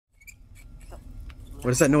What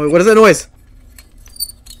is that noise? What is that noise?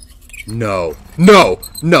 No. No.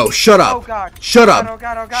 No. Shut up. Oh God. Shut up. Oh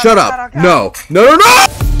God, oh God, Shut oh up. God, oh God. No. No, no, no!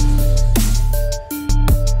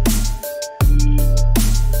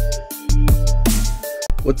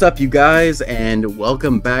 What's up, you guys, and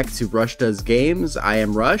welcome back to Rush Does Games. I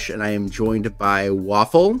am Rush, and I am joined by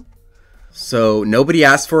Waffle. So, nobody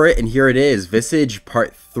asked for it, and here it is. Visage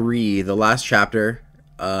Part 3, the last chapter.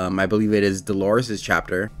 I believe it is Dolores'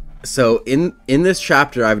 chapter. So, in this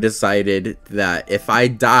chapter, I've decided that if I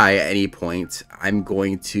die at any point, I'm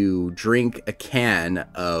going to drink a can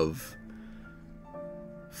of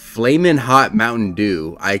Flamin' Hot Mountain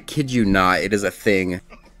Dew. I kid you not, it is a thing.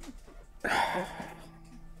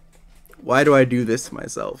 Why do I do this to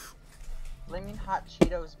myself? Flaming Hot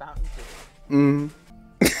Cheetos Mountain Dew.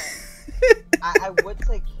 I would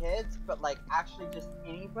say kids, but like actually just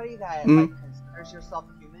anybody that like considers yourself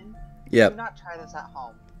human. Yep. Do not try this at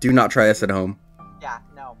home. Do not try this at home. Yeah,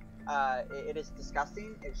 no. It is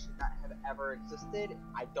disgusting. It should not have ever existed.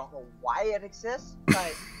 I don't know why it exists,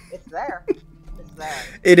 but it's there. It's there.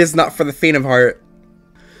 It is not for the faint of heart.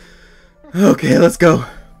 Okay, let's go.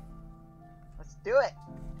 Let's do it.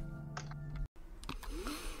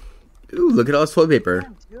 Ooh, look at all this toilet paper.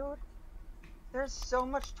 Damn, dude. There's so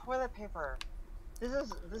much toilet paper. This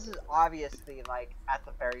is obviously like at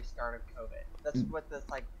the very start of COVID. That's what this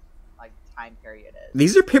like time period is.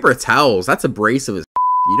 These are paper towels. That's abrasive as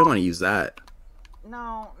You don't want to use that.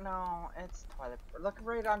 No, it's toilet paper. Look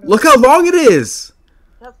right under. Look how long it is.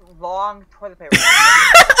 That's long toilet paper.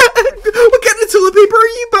 What kind of toilet paper are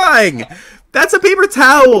you buying? That's a paper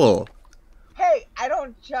towel. Hey, I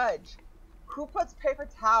don't judge. Who puts paper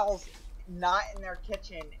towels not in their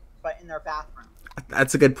kitchen but in their bathroom?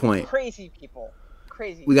 That's a good point. Crazy people.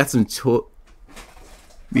 Crazy. We got some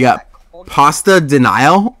We got pasta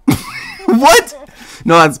denial. What?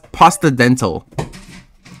 No, that's pasta dental. What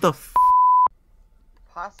the f?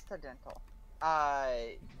 Pasta dental.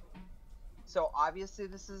 So obviously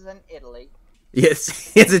this is in Italy.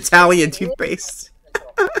 Yes, it's Italian toothpaste.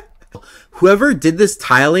 Whoever did this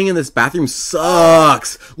tiling in this bathroom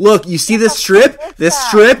sucks. Look, you see this strip? This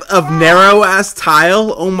strip of narrow-ass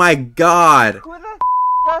tile? Oh my god. Who the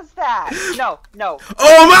does that? No.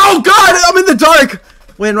 Oh god, I'm in the dark!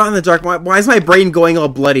 Wait, I'm not in the dark. Why is my brain going all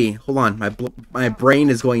bloody? Hold on, my brain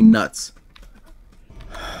is going nuts.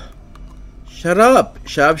 Shut up.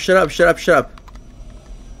 Shut up.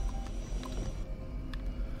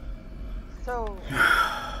 So...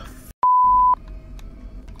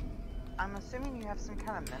 I'm assuming you have some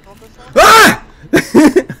kind of mental disorder? Ah!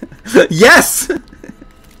 Yes!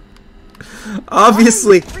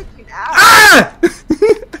 Obviously. Ah!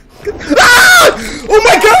 Ah! Oh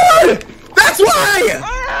my god! That's why!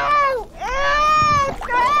 Ow! Ow!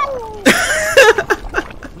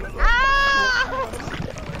 No!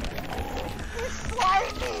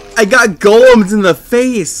 I got golems in the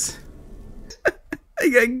face. I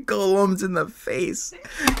got golems in the face.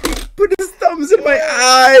 He put his thumbs in my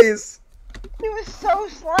eyes. He was so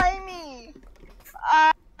slimy.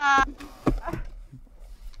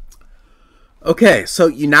 Okay, so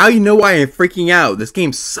now you know why I'm freaking out. This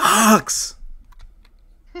game sucks.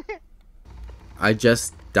 I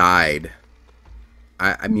just died.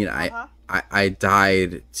 I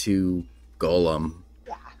died to Golem.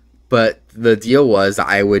 Yeah. But the deal was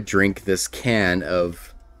I would drink this can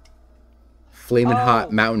of Flamin'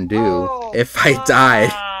 Hot Mountain Dew if I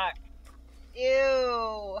died.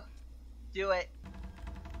 Ew. Do it.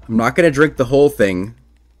 I'm not gonna drink the whole thing.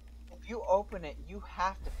 If you open it, you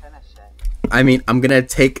have to finish it. I mean, I'm gonna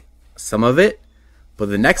take some of it, but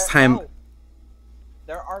the next time... No.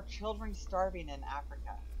 There are children starving in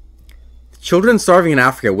Africa. Children starving in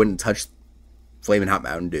Africa wouldn't touch Flamin' Hot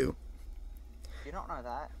Mountain Dew. You don't know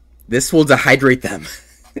that. This will dehydrate them.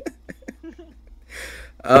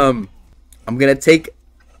 I'm gonna take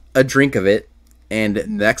a drink of it, and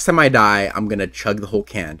next time I die, I'm gonna chug the whole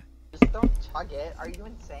can. Just don't chug it. Are you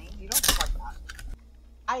insane? You don't chug that.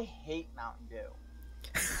 I hate Mountain Dew.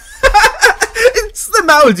 It's the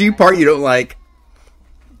Mountain Dew part you don't like.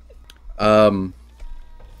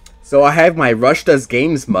 So I have my Rush Does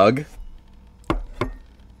Games mug.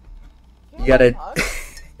 You gotta...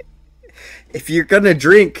 If you're gonna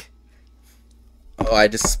drink... Oh, I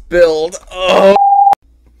just spilled. Oh!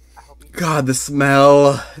 God, the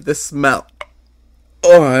smell.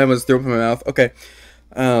 Oh, I almost threw up in my mouth. Okay.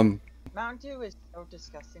 Mountain Dew is so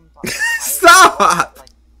disgusting. Stop!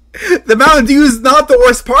 The Mountain Dew is not the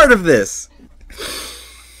worst part of this.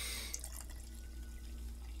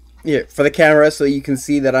 Here, for the camera, so you can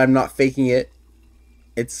see that I'm not faking it.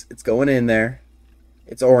 It's going in there.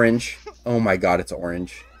 It's orange. Oh my god, it's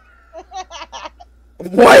orange.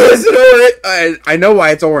 Why is it orange? I know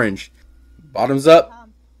why it's orange. Bottoms up.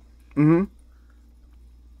 Mm-hmm.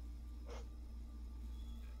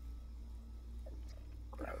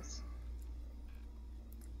 Gross.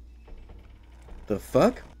 The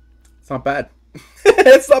fuck? It's not bad.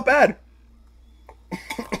 It's not bad.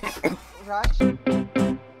 Rush.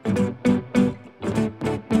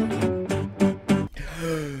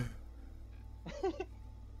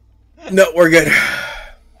 No, we're good.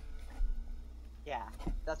 Yeah,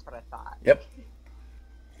 that's what I thought. Yep.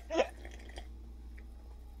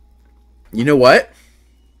 You know what?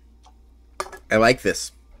 I like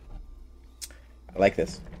this. I like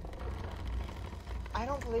this. I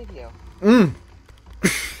don't believe you. Mm.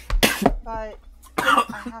 But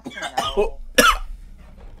I have to know.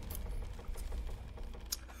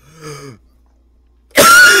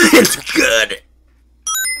 It's good.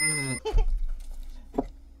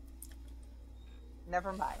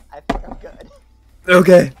 Never mind. I think I'm good.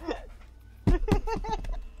 Okay. You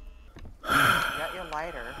got your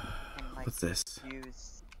lighter and like What's this?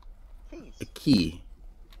 use keys. A key.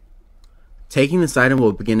 Taking this item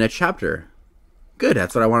will begin a chapter. Good,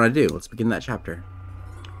 that's what I want to do. Let's begin that chapter.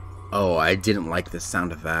 Oh, I didn't like the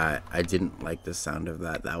sound of that. I didn't like the sound of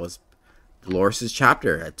that. That was Dolores'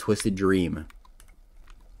 chapter, A Twisted Dream.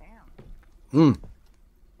 Damn.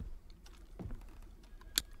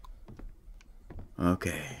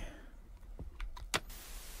 Okay.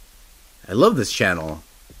 I love this channel.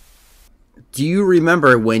 Do you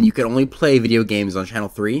remember when you could only play video games on channel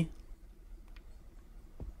 3?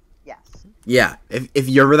 Yes. Yeah. If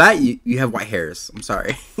you remember that, you have white hairs. I'm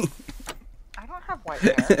sorry. I don't have white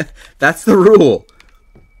hair. That's the rule.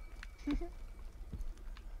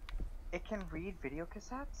 It can read video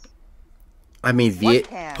cassettes? I mean, What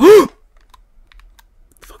can? The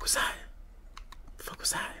fuck was that? The fuck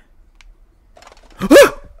was that?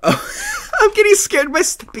 Oh, I'm getting scared by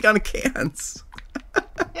stepping on cans.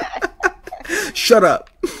 Shut up.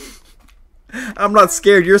 I'm not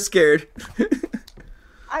scared. You're scared.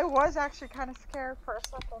 I was actually kind of scared for a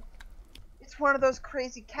second. It's one of those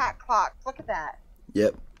crazy cat clocks. Look at that.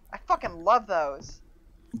 Yep. I fucking love those.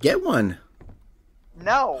 Get one.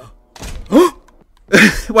 No.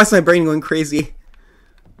 Why's my brain going crazy?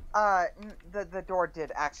 The door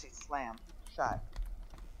did actually slam shut.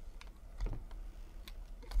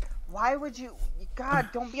 Why would you? God,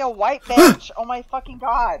 don't be a white bitch. Oh my fucking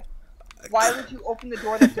god. Why would you open the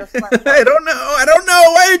door that just slammed? I don't know. I don't know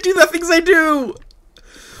why I do the things I do.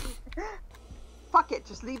 Fuck it.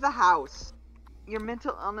 Just leave the house. Your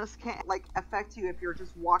mental illness can't like affect you if you're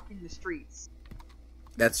just walking the streets.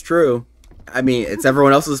 That's true. I mean, it's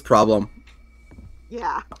everyone else's problem.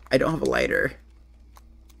 Yeah. I don't have a lighter.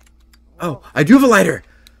 Oh, I do have a lighter.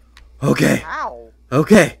 Okay. Ow.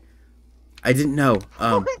 Okay. I didn't know.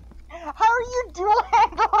 How are you dual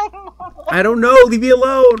handling? I don't know. Leave me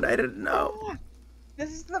alone. I didn't know. This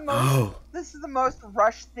is the most. This is the most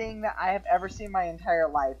rushed thing that I have ever seen in my entire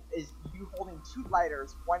life. Is you holding two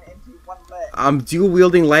lighters, one empty, one lit. I'm dual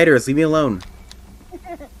wielding lighters. Leave me alone.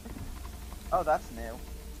 Oh, that's new.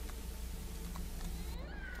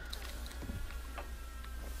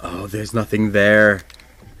 Oh, there's nothing there.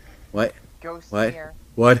 What? Ghost What? mirror.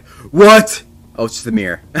 What? What? Oh, it's just the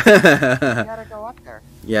mirror. You gotta go up there.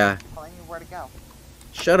 Yeah. I'm telling you where to go.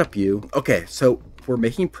 Shut up, you. Okay, so we're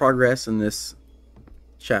making progress in this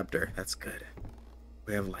chapter. That's good.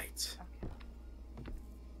 We have lights. Okay.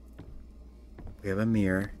 We have a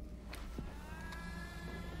mirror.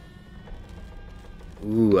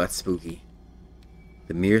 Ooh, that's spooky.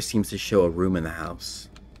 The mirror seems to show a room in the house.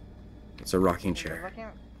 It's a rocking chair.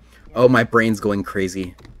 Oh, my brain's going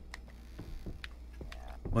crazy.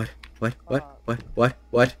 What? What?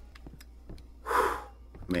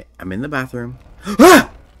 I'm in the bathroom. Ah!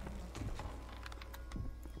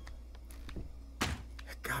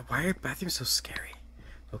 God, why are bathrooms so scary?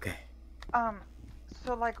 Okay.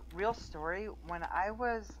 So like, real story, when I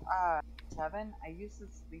was 7, I used to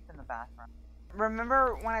sleep in the bathroom.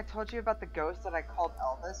 Remember when I told you about the ghost that I called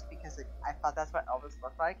Elvis because I thought that's what Elvis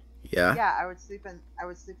looked like? Yeah. Yeah, I would sleep in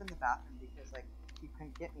the bathroom because like you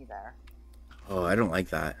couldn't get me there. Oh, I don't like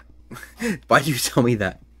that. Why'd you tell me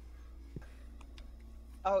that?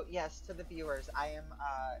 Oh yes, to the viewers, I am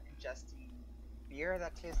ingesting beer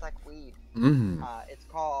that tastes like weed. Mm. It's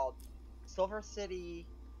called Silver City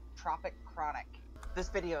Tropic Chronic. This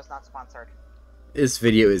video is not sponsored. This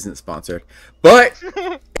video isn't sponsored, but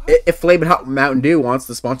if Flamin' Hot Mountain Dew wants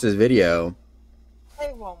to sponsor this video,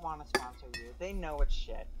 They won't want to sponsor you. They know it's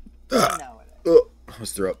shit. They know it is.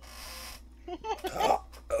 let's throw up.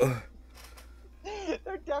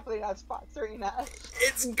 They're definitely not sponsoring us.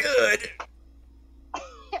 It's good.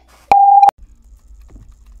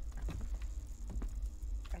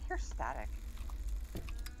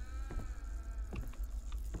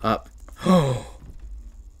 Up. Oh.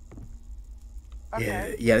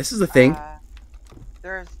 Okay. Yeah, this is the thing.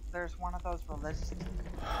 There's one of those religious.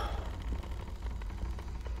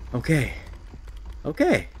 Okay.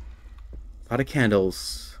 Okay. A lot of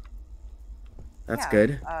candles. That's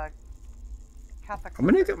good. Catholic.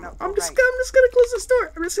 I'm just gonna close this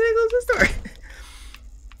door. I'm just gonna close this door.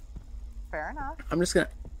 Fair enough. I'm just gonna.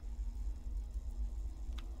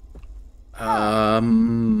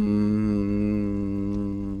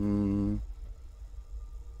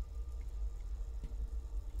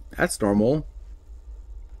 That's normal.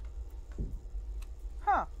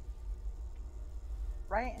 Huh.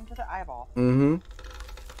 Right into the eyeball. Mm-hmm.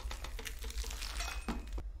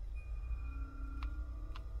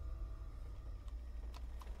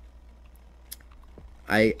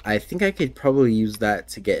 I think I could probably use that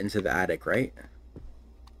to get into the attic, right?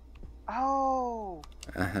 Oh.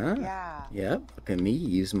 Uh-huh. Yeah. Yep. Look at me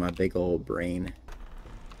use my big old brain.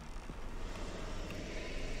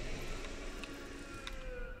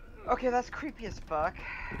 Okay, that's creepy as fuck.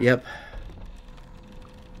 Yep.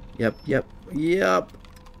 Yep.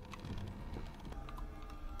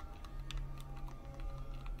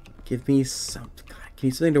 Give me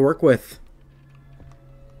something to work with.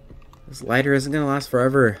 This lighter isn't gonna last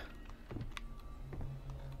forever.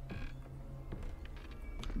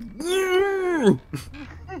 There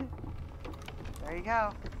you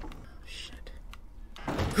go. Shit.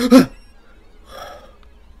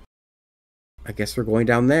 I guess we're going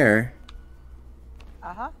down there.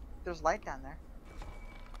 Uh-huh. There's light down there.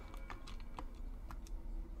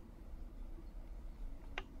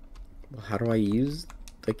 Well, how do I use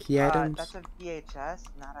the key items? That's a VHS,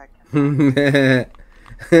 not a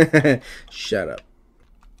cassette. Shut up.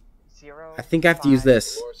 0. I think I have to use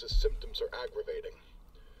this. Dolores' symptoms are aggravating.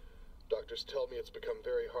 Doctors tell me it's become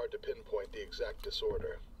very hard to pinpoint the exact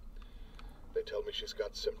disorder. They tell me she's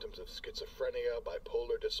got symptoms of schizophrenia,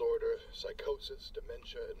 bipolar disorder, psychosis,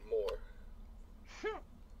 dementia, and more.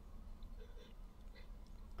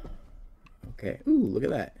 Okay. Ooh, look at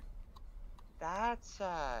that. That's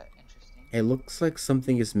interesting. It looks like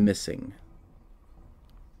something is missing.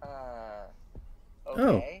 Okay.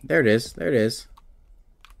 Oh, there it is. There it is.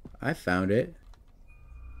 I found it.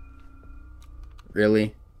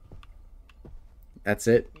 Really? That's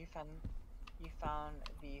it? You found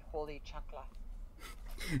the holy chancla.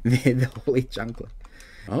 the holy chancla.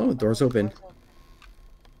 Oh, door's open.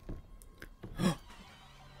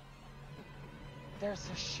 There's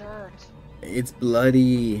a shirt. It's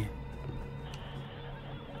bloody.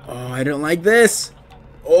 Oh, I don't like this.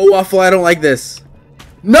 Oh, Waffle, I don't like this.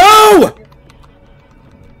 No!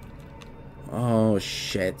 Oh,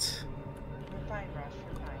 shit. You're fine, Rush.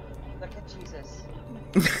 You're fine. Look at Jesus.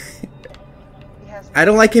 He has I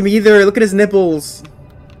don't like him either. Look at his nipples.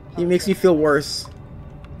 He makes me feel worse.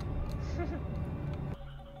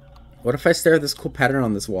 What if I stare at this cool pattern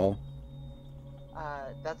on this wall?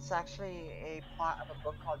 That's actually a plot of a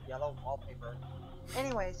book called Yellow Wallpaper.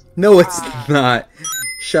 Anyways. No, it's not.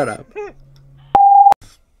 Shut up.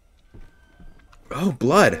 Oh,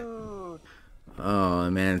 blood. Dude, Oh,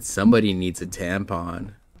 man. Somebody needs a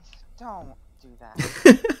tampon. don't do that.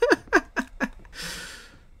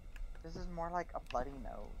 This is more like a bloody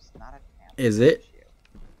nose, not a tampon. Is it? issue.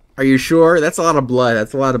 Are you sure? That's a lot of blood.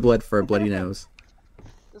 That's a lot of blood for a bloody nose.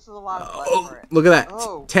 This is a lot of blood Oh, for it. look at that.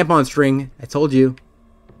 Oh. Tampon string. I told you.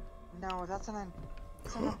 No, that's an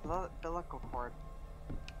umbilical cord.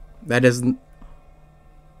 That isn't...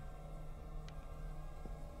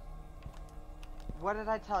 What did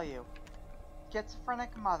I tell you?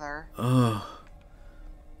 Schizophrenic mother Oh.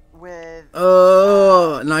 with...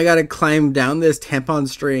 Oh. Now I gotta climb down this tampon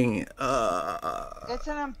string. It's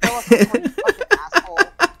an umbilical cord, you fucking asshole.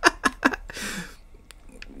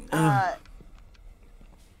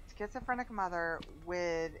 Schizophrenic mother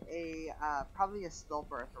with a, probably a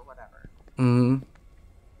stillbirth or whatever. Mm-hmm.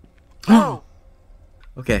 Oh!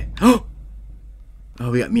 Okay. Oh,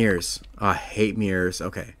 we got mirrors. Oh, I hate mirrors.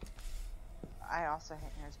 Okay. I also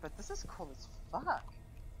hate mirrors, but this is cool as fuck.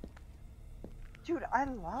 Dude, I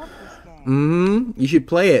love this game. Mm-hmm. You should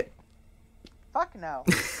play it. Fuck no.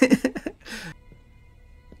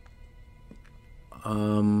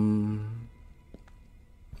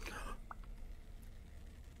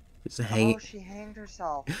 Just hanging. Oh, she hanged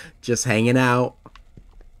herself. Just hanging out.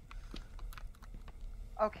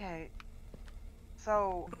 Okay.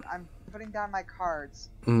 So, I'm putting down my cards.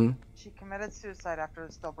 Mm-hmm. She committed suicide after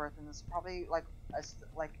the stillbirth, and this is probably like a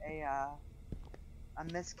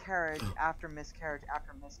miscarriage after miscarriage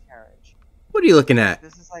after miscarriage. What are you looking at?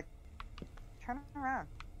 This is like, turn around.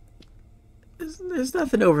 There's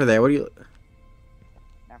nothing over there. What are you?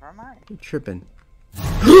 Never mind. You're tripping.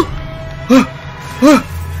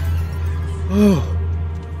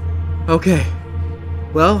 Oh. Okay.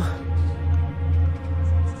 Well.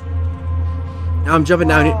 Now I'm jumping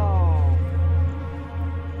down here.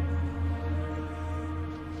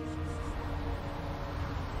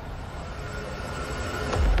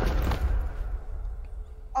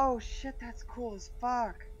 Oh shit, that's cool as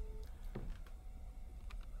fuck.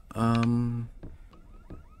 I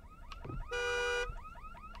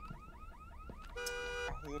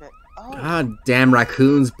hate it. Oh. God damn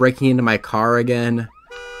raccoons breaking into my car again.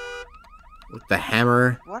 With the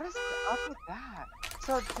hammer. What is up with that?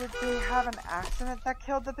 So did they have an accident that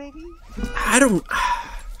killed the baby? I don't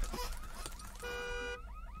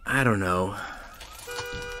know.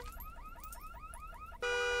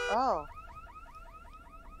 Oh.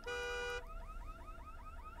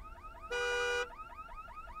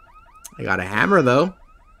 I got a hammer though.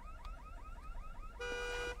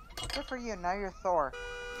 Good for you, now you're Thor.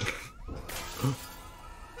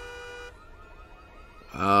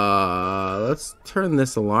 Let's turn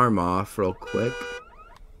this alarm off real quick.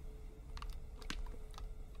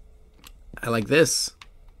 I like this.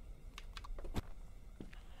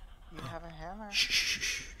 You have a hammer.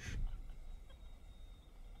 Shh.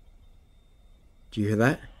 Do you hear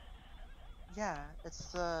that? Yeah,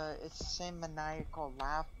 it's the same maniacal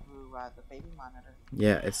laugh through the baby monitor.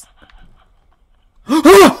 Yeah, it's.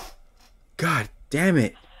 God damn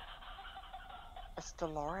it! It's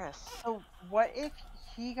Dolores. So what if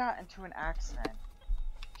he got into an accident?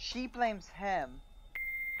 She blames him.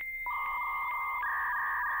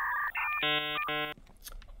 I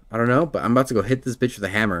don't know, but I'm about to go hit this bitch with a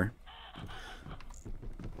hammer.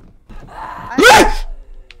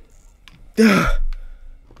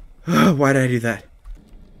 Why did I do that?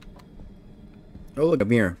 Oh, look, a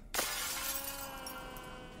mirror.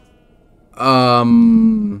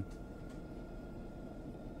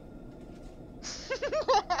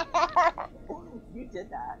 You did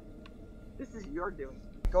that. This is your doing.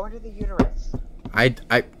 Go into the uterus. I've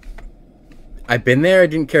been there. I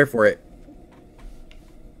didn't care for it.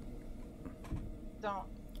 Don't.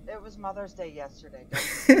 It was Mother's Day yesterday.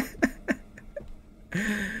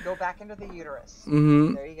 Go back into the uterus.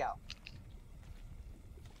 Mm-hmm. There you go.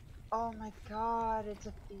 Oh my god, it's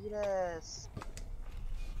a fetus.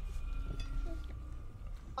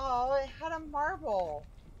 Oh, it had a marble.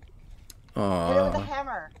 Hit it with a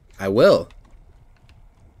hammer. I will.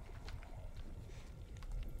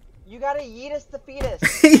 You gotta yeetus the fetus.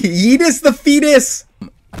 Yeetus the fetus!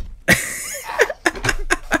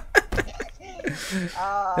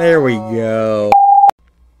 There we go.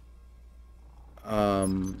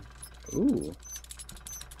 Ooh.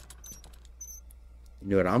 You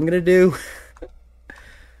know what I'm gonna do?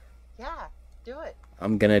 Yeah, do it.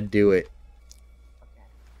 I'm gonna do it. Okay.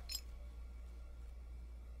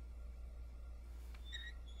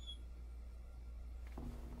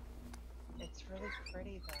 It's really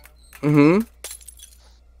pretty though. Mm-hmm.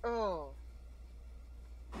 Oh.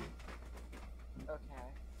 Okay.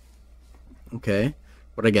 Okay.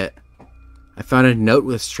 What'd I get? I found a note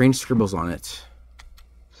with strange scribbles on it.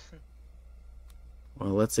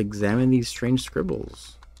 Well, let's examine these strange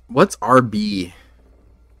scribbles. What's RB?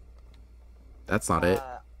 That's not it.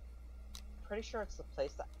 Pretty sure it's the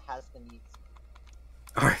place that has the meats.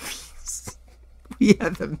 Arby's. We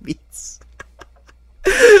have the meats.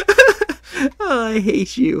 Oh, I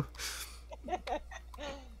hate you.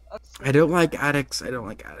 I don't like attics. I don't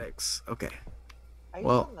like attics. Okay. I used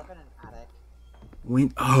Well, to live in an attic.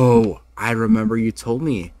 Oh, I remember you told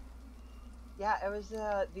me. Yeah, it was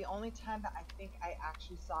the only time that I think I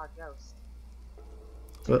actually saw a ghost.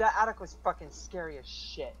 Dude, But, that attic was fucking scary as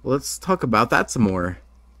shit. let's talk about that some more.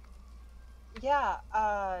 Yeah,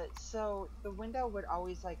 so the window would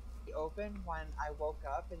always like be open when I woke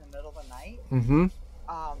up in the middle of the night. Mm-hmm.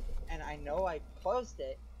 And I know I closed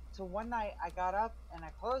it. So one night I got up and I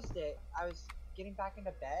closed it. I was getting back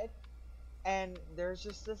into bed, and there's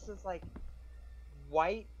just this like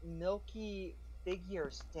white milky figure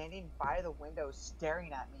standing by the window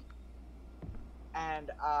staring at me.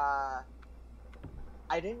 And I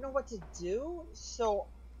didn't know what to do, so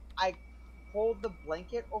I pulled the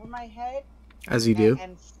blanket over my head. As you do.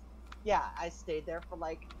 And yeah, I stayed there for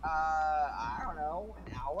like I don't know,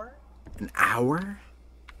 an hour. An hour?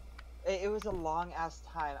 It was a long ass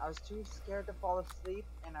time. I was too scared to fall asleep,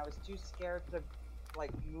 and I was too scared to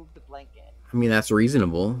like move the blanket. I mean, that's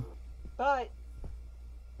reasonable. But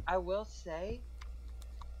I will say,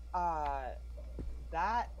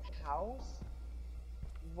 that house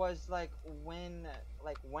was like when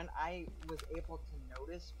I was able to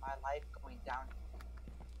notice my life going down.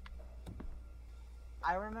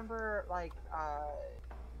 I remember like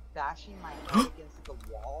bashing my head against the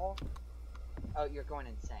wall. Oh, you're going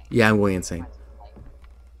insane. Yeah, I'm going insane.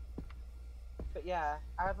 But yeah,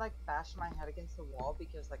 I would like bash my head against the wall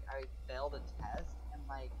because like I failed a test and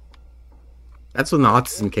like. That's when the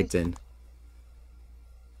autism kicked in.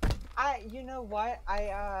 You know what?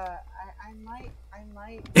 I might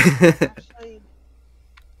actually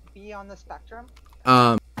be on the spectrum.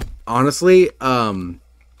 Honestly, I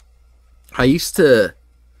used to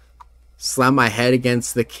slam my head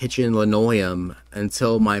against the kitchen linoleum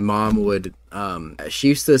until my mom would, she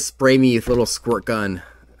used to spray me with a little squirt gun,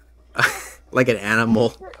 like an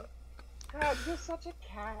animal. God, you're such a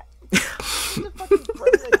cat. You're a fucking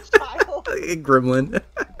gremlin child. A gremlin.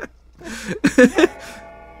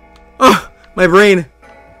 Oh, my brain.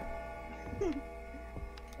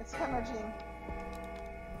 It's hemorrhaging.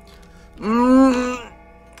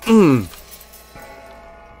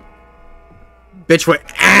 Bitch, wait.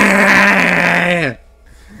 Ah!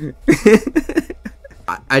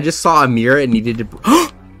 I just saw a mirror and needed to.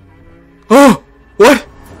 Oh! What?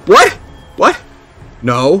 What? What?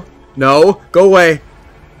 No. No. Go away.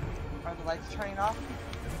 Are the lights turning off?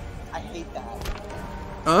 I hate that.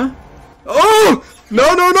 Huh? Oh!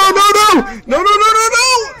 No, no, no, no, no! No, no, no, no, no!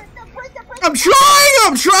 I'm trying!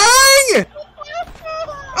 I'm trying!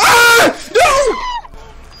 Ah! No!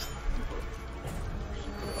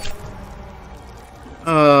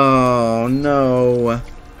 Oh, no.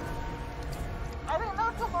 I didn't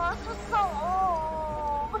know Dolores was so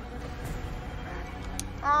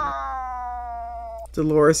old.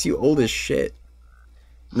 Dolores, you old as shit.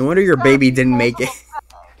 No wonder your baby didn't make it.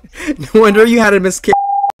 No wonder you had a miscarriage.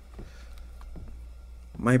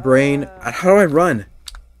 My brain. How do I run?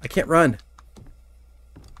 I can't run.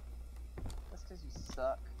 That's because you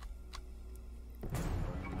suck.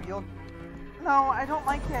 No, I don't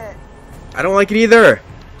like it. I don't like it either.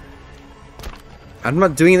 I'm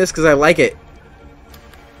not doing this because I like it.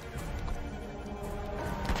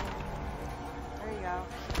 There you go.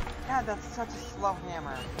 God, that's such a slow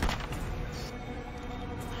hammer.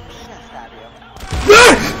 I'm gonna stab you.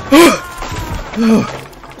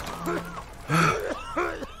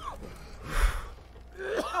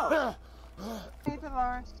 Hey,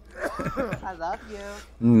 Dolores. I love you.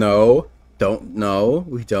 No. Don't. No,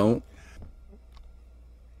 we don't.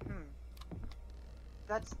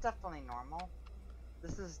 That's definitely normal.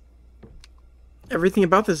 This is... Everything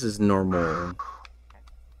about this is normal.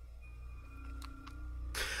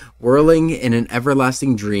 Whirling in an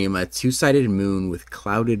everlasting dream, a two-sided moon with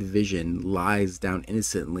clouded vision lies down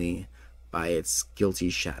innocently by its guilty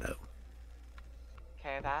shadow.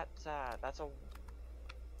 Okay, that's a...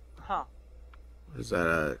 Huh. Is that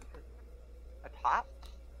a top?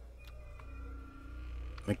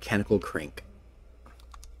 mechanical crank?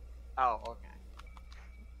 Oh, okay.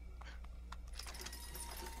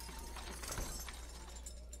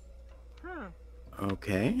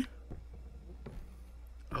 Okay.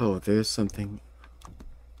 Oh, there's something.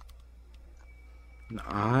 An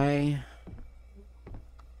eye.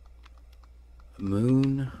 A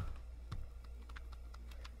moon.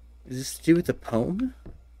 Is this to do with the poem?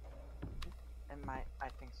 It might. I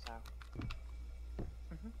think so.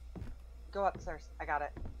 Go upstairs. I got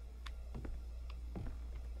it.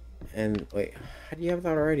 And wait, how do you have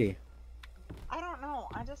that already? I don't know.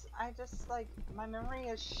 I just like my memory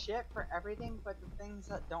is shit for everything but the things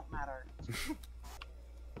that don't matter.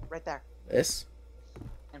 Right there. This?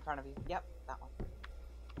 In front of you. Yep, that one.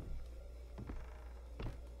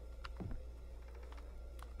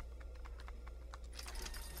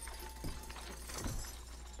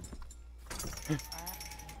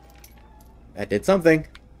 That did something.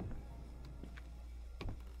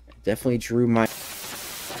 It definitely drew my...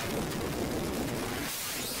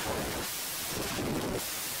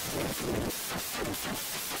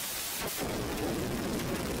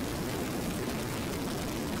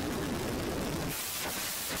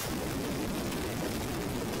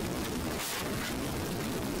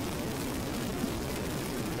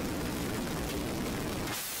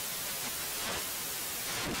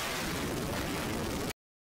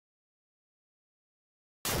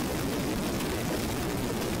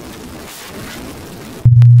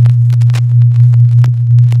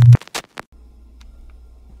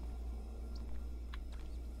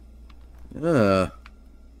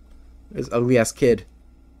 This ugly ass kid.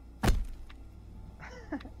 I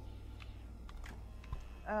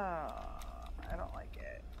don't like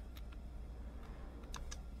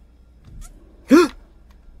it.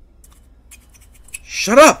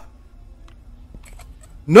 Shut up!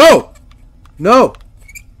 No! No!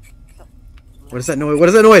 What is that noise? What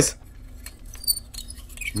is that noise?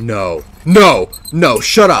 No. No. No.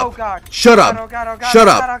 Shut up. Oh god. Shut Oh up. god, oh god, oh god, Shut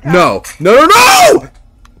oh up. god, oh god. No. No, no, no!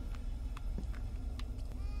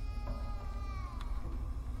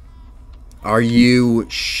 Are you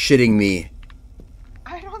shitting me?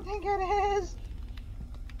 I don't think it is.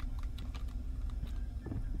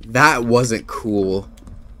 That wasn't cool.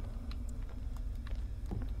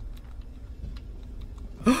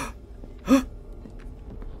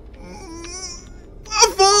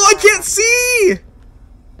 Waffle, I can't see!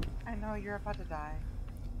 I know you're about to die.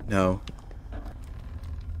 No.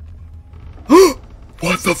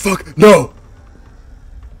 What the fuck? No!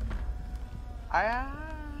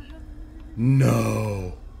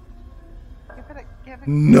 No. Give it.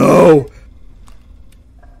 No!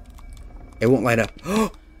 It won't light up.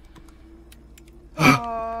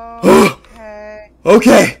 Okay.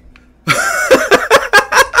 Okay.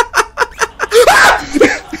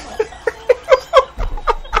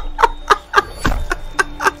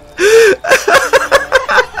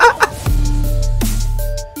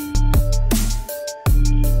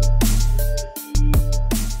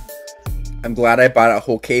 I'm glad I bought a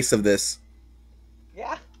whole case of this.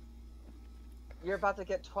 Yeah. You're about to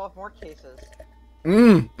get 12 more cases.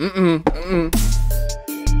 Mm-mm.